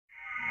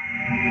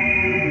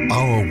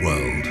our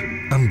world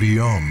and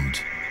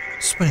beyond.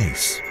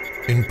 Space,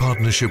 in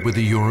partnership with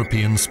the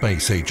European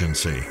Space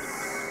Agency.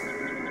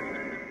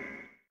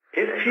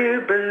 If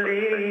you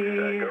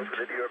believe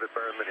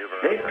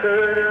they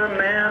put a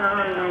man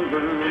on the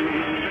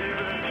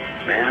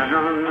moon, man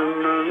on the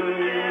moon.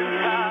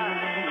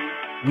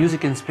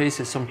 Music in space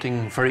is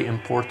something very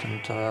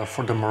important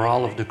for the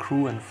morale of the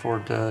crew and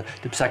for the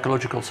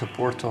psychological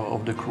support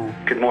of the crew.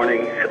 Good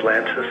morning,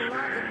 Atlantis.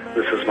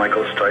 This is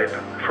Michael Stipe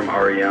from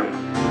REM.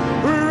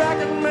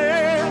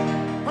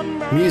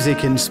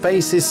 Music in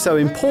space is so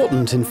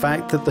important, in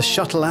fact, that the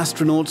shuttle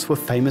astronauts were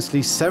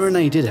famously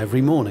serenaded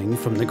every morning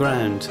from the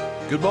ground.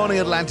 Good morning,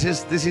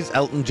 Atlantis. This is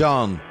Elton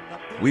John.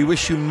 We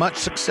wish you much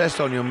success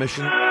on your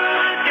mission.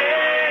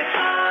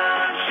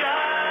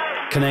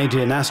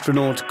 Canadian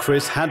astronaut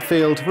Chris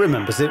Hadfield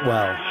remembers it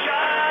well.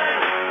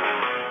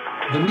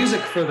 The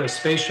music for the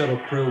space shuttle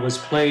crew was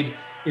played,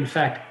 in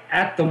fact,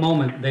 at the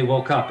moment they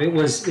woke up. It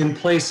was in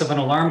place of an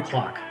alarm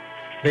clock.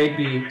 They'd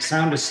be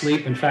sound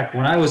asleep. In fact,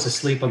 when I was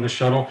asleep on the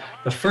shuttle,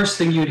 the first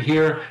thing you'd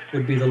hear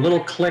would be the little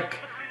click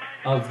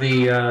of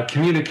the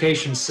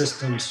communication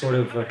system sort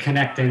of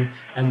connecting,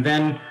 and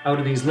then out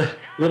of these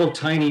little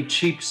tiny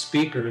cheap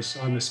speakers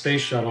on the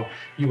space shuttle,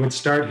 you would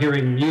start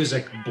hearing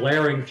music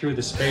blaring through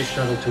the space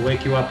shuttle to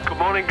wake you up. Good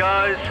morning,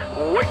 guys.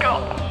 Wake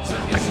up!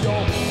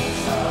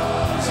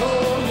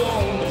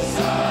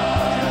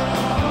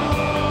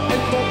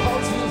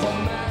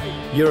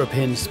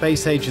 European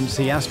Space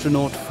Agency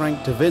astronaut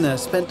Frank De Winne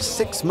spent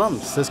 6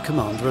 months as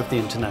commander of the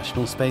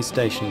International Space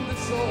Station.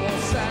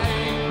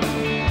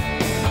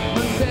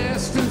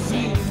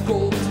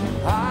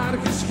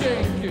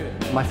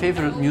 My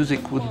favorite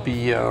music would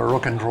be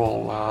rock and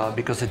roll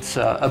because it's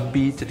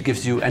upbeat, it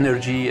gives you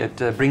energy, it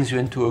brings you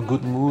into a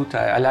good mood.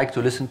 I like to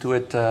listen to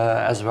it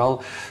as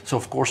well. So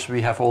of course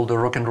we have all the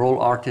rock and roll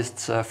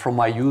artists from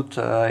my youth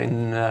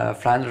in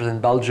Flanders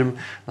in Belgium,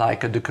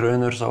 like De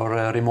Kreuners or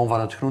Raymond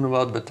van het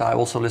Groenewoud, but I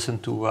also listen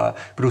to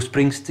Bruce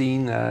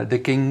Springsteen, The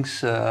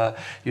Kings,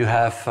 you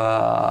have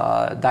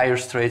Dire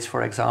Straits,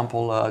 for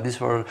example. These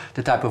were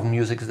the type of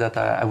music that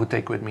I would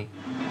take with me.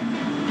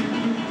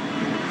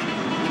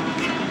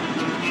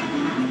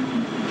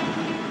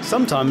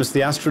 Sometimes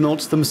the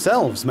astronauts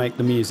themselves make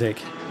the music.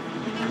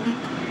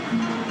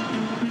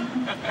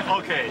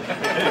 Okay,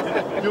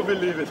 you'll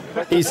believe it.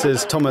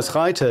 ESA's Thomas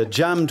Reiter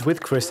jammed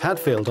with Chris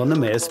Hadfield on the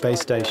Mir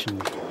space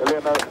station.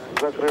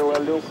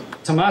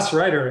 Thomas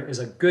Reiter is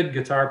a good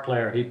guitar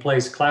player. He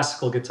plays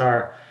classical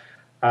guitar.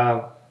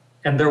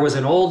 And there was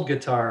an old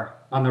guitar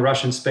on the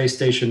Russian space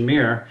station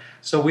Mir.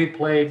 So we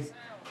played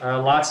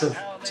lots of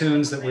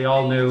tunes that we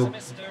all knew,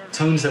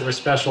 tunes that were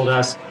special to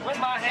us. With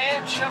my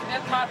hand shoved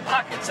in my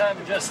pockets, I'm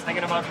just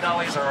thinking about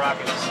dollies or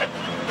rockets.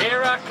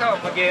 Here I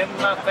come again,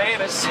 my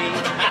fantasy.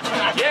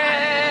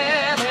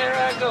 Yeah, there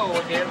I go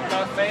again,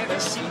 my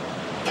fantasy.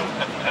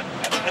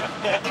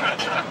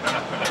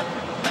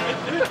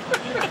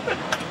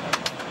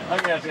 I'm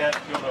gonna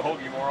have to go to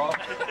Hoagie more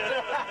often.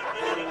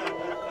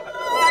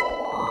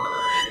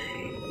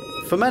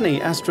 For many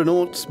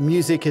astronauts,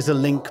 music is a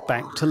link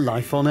back to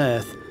life on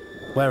Earth,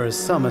 whereas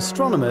some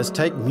astronomers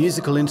take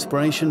musical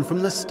inspiration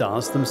from the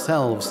stars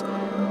themselves.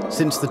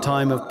 Since the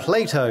time of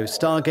Plato,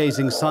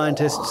 stargazing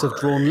scientists have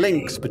drawn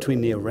links between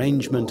the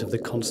arrangement of the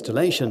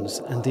constellations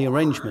and the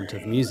arrangement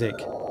of music.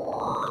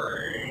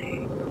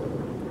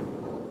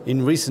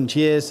 In recent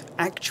years,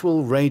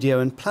 actual radio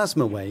and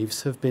plasma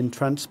waves have been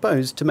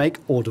transposed to make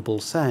audible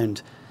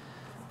sound.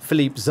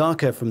 Philippe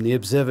Zarka from the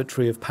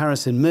Observatory of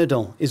Paris in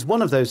Meudon is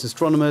one of those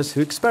astronomers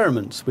who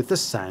experiments with the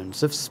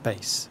sounds of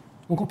space.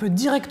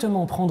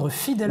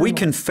 We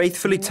can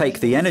faithfully take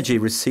the energy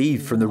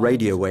received from the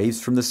radio waves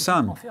from the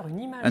sun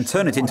and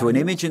turn it into an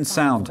image and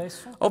sound.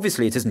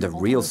 Obviously, it isn't a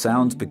real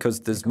sound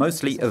because there's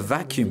mostly a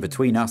vacuum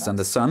between us and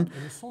the sun,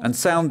 and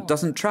sound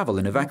doesn't travel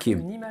in a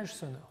vacuum.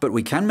 But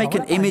we can make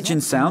an image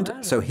and sound.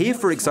 So here,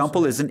 for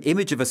example, is an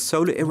image of a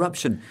solar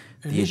eruption,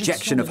 the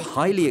ejection of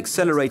highly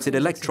accelerated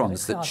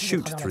electrons that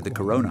shoot through the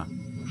corona.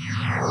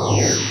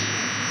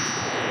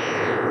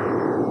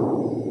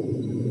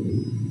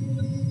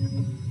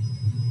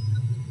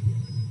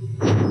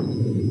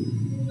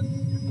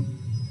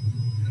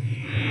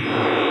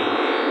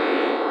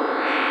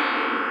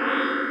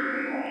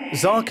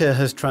 Zarka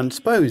has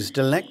transposed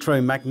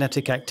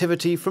electromagnetic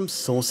activity from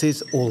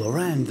sources all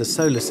around the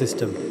solar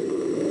system.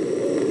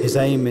 His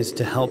aim is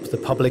to help the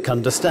public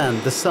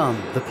understand the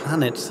Sun, the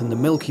planets and the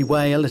Milky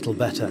Way a little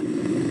better.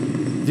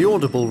 The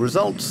audible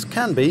results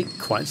can be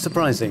quite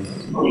surprising.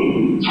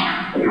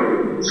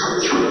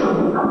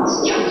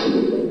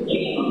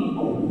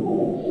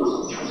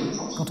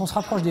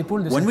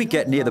 When we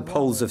get near the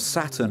poles of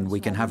Saturn, we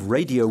can have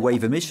radio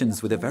wave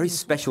emissions with a very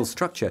special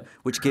structure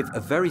which give a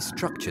very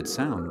structured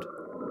sound.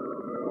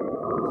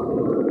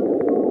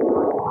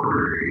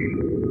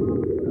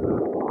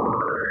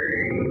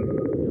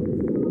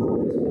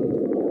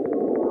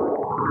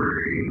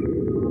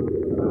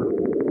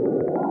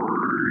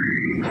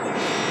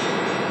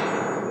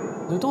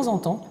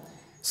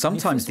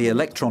 Sometimes the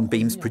electron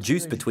beams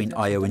produced between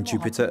Io and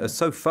Jupiter are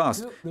so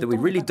fast that we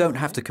really don't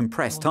have to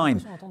compress time,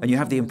 and you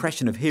have the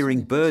impression of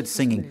hearing birds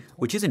singing,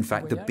 which is in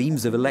fact the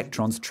beams of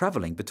electrons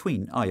travelling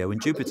between Io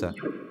and Jupiter.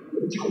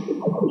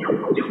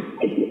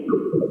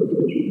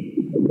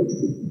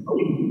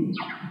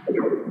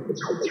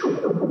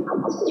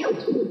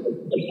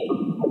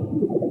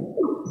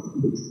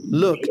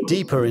 Look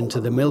deeper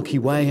into the Milky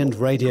Way and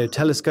radio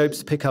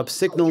telescopes pick up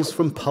signals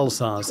from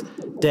pulsars,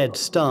 dead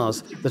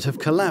stars that have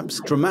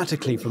collapsed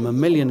dramatically from 1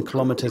 million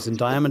kilometers in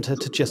diameter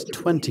to just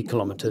 20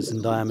 kilometers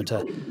in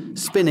diameter,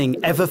 spinning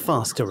ever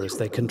faster as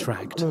they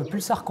contract. The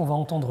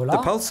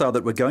pulsar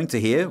that we're going to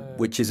hear,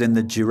 which is in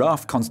the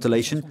Giraffe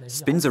constellation,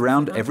 spins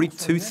around every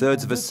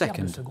 2/3 of a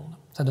second.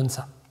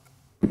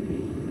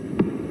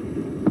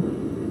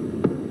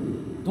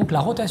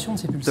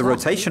 The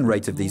rotation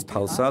rate of these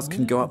pulsars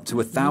can go up to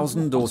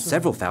 1,000 or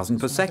several thousand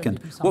per second,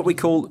 what we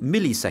call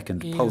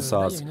millisecond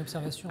pulsars.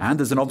 And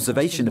there's an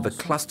observation of a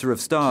cluster of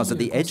stars at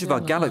the edge of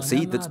our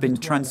galaxy that's been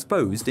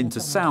transposed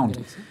into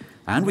sound.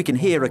 And we can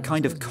hear a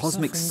kind of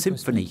cosmic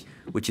symphony,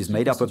 which is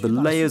made up of the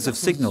layers of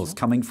signals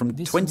coming from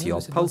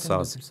 20-odd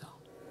pulsars.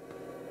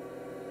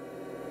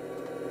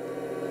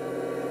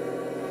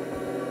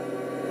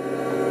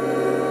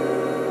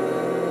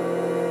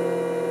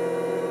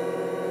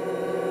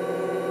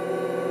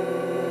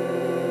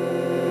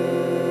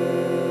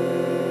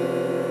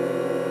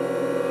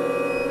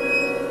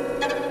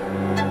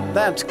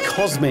 That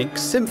cosmic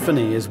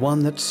symphony is one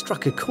that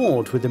struck a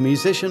chord with the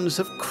musicians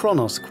of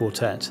Kronos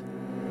Quartet.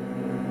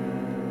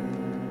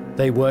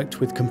 They worked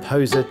with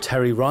composer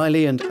Terry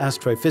Riley and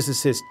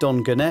astrophysicist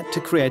Don Gurnett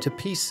to create a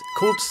piece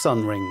called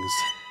Sun Rings.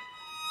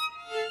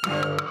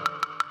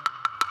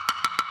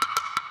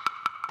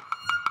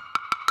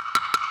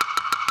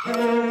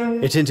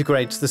 It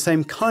integrates the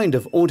same kind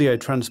of audio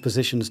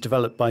transpositions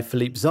developed by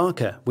Philippe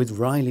Zarka, with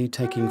Riley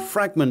taking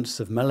fragments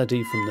of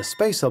melody from the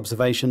space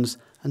observations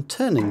and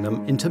turning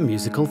them into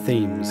musical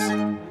themes.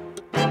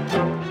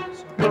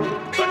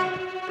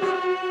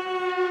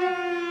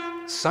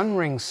 Sun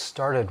Rings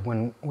started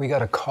when we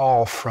got a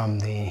call from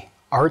the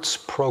arts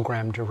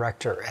program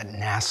director at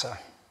NASA.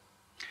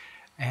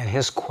 And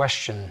his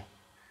question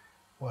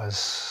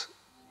was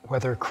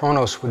whether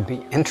Kronos would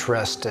be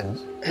interested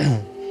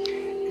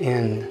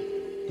in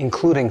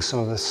including some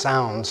of the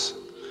sounds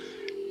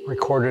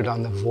recorded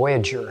on the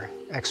Voyager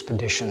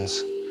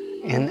expeditions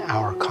in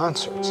our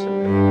concerts.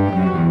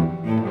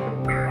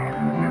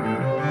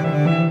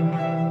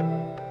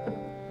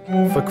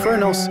 For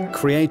Kronos,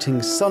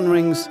 creating Sun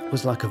Rings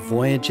was like a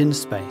voyage in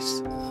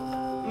space.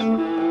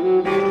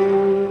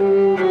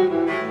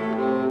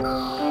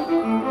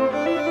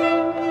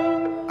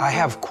 I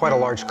have quite a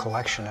large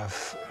collection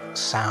of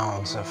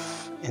sounds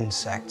of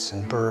insects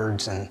and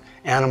birds and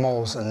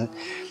animals and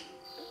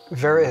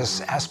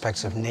various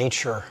aspects of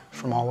nature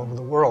from all over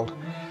the world.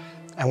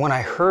 And when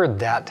I heard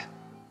that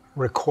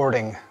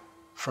recording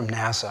from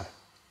NASA,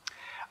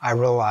 I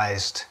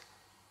realized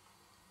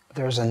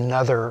there's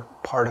another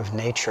part of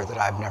nature that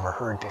I've never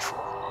heard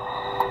before.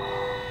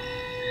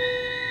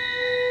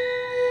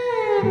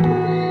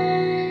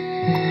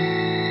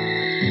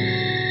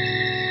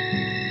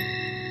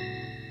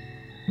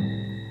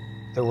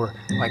 There were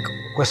like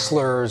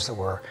whistlers, there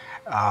were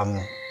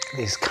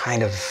these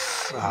kind of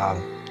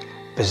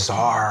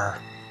bizarre,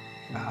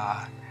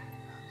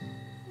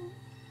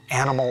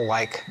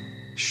 animal-like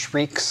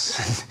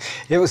shrieks.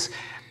 It was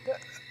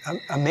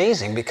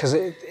amazing because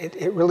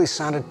it really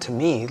sounded to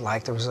me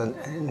like there was an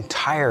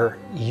entire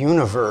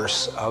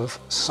universe of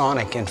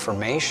sonic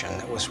information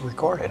that was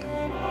recorded.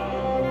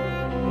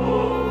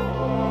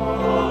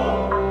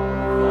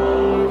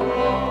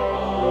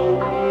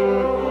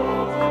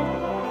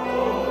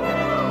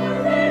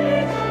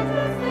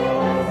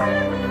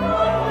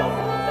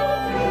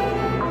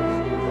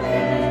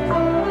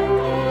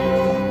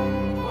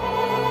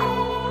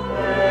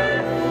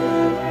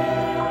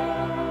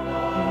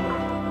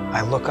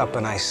 I look up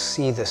and I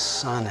see the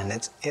sun,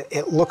 and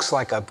it looks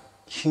like a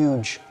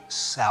huge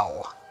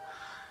cell,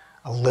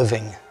 a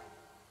living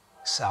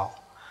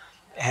cell.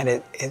 And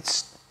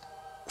it's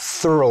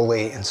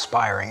thoroughly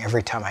inspiring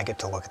every time I get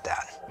to look at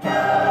that.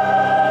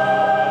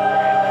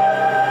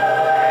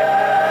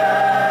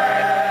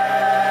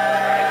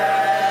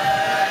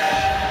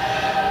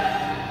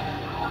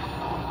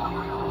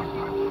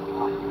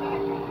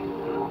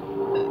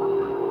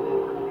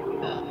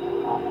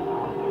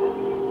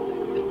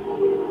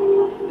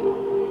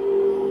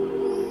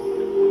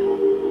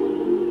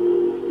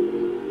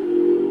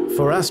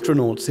 For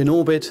astronauts in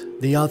orbit,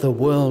 the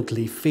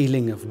otherworldly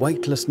feeling of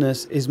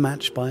weightlessness is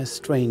matched by a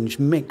strange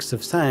mix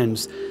of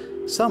sounds.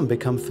 Some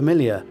become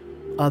familiar,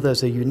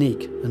 others are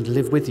unique and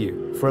live with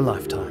you for a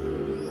lifetime.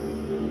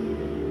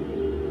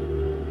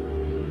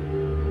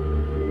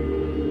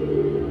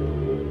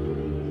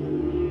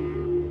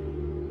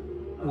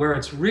 Where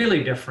it's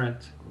really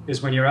different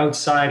is when you're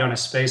outside on a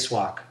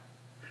spacewalk,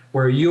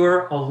 where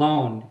you're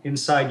alone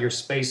inside your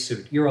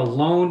spacesuit. You're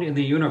alone in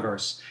the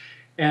universe.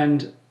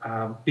 And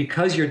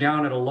because you're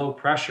down at a low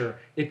pressure,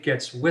 it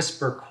gets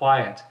whisper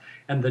quiet.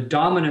 And the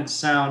dominant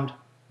sound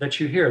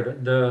that you hear,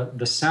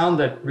 the sound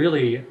that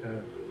really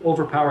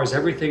overpowers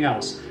everything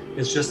else,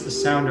 is just the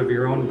sound of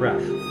your own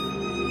breath.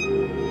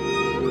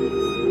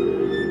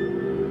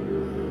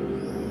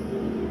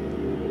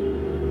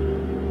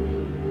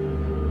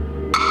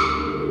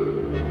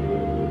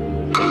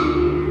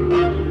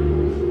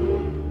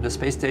 The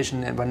space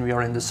station, when we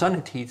are in the sun,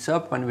 it heats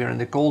up. When we are in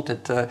the cold,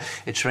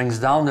 it shrinks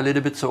down a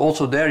little bit. So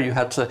also there you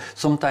had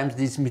sometimes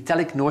these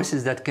metallic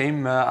noises that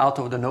came out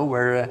of the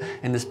nowhere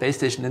in the space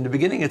station. In the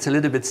beginning, it's a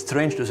little bit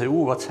strange to say,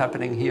 "Ooh, what's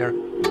happening here?"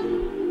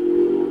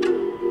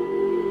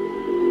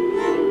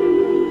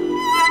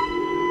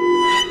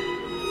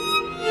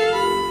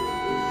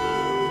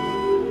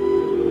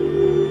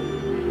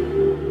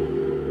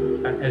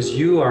 As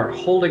you are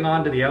holding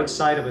on to the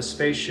outside of a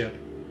spaceship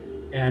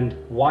and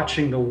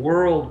watching the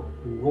world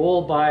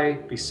roll by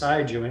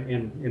beside you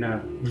in a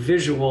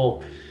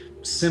visual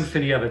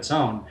symphony of its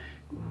own,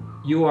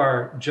 you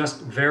are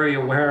just very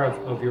aware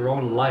of your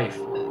own life.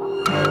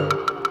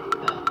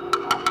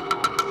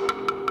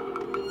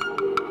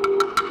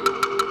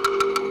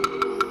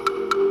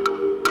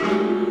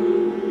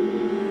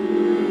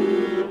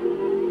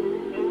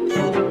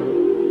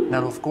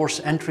 Now, of course,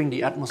 entering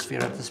the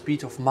atmosphere at the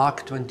speed of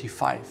Mach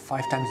 25,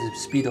 5 times the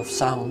speed of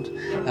sound,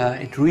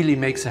 it really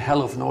makes a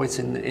hell of noise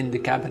in the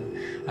cabin.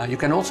 You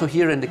can also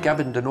hear in the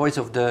cabin the noise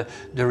of the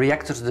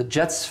reactors, the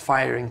jets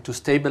firing to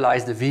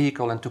stabilize the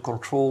vehicle and to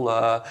control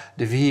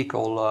the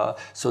vehicle.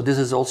 So this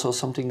is also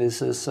something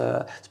that is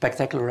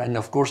spectacular. And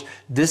of course,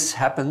 this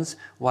happens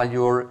while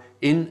you're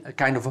in a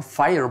kind of a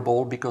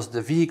fireball, because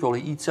the vehicle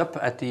heats up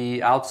at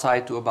the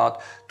outside to about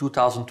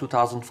 2000,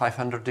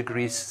 2500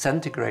 degrees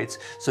centigrade.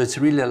 So it's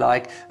really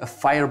like a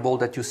fireball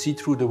that you see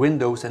through the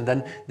windows, and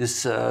then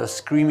this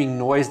screaming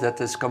noise that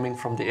is coming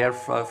from the air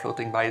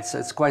floating by.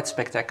 It's quite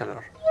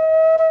spectacular.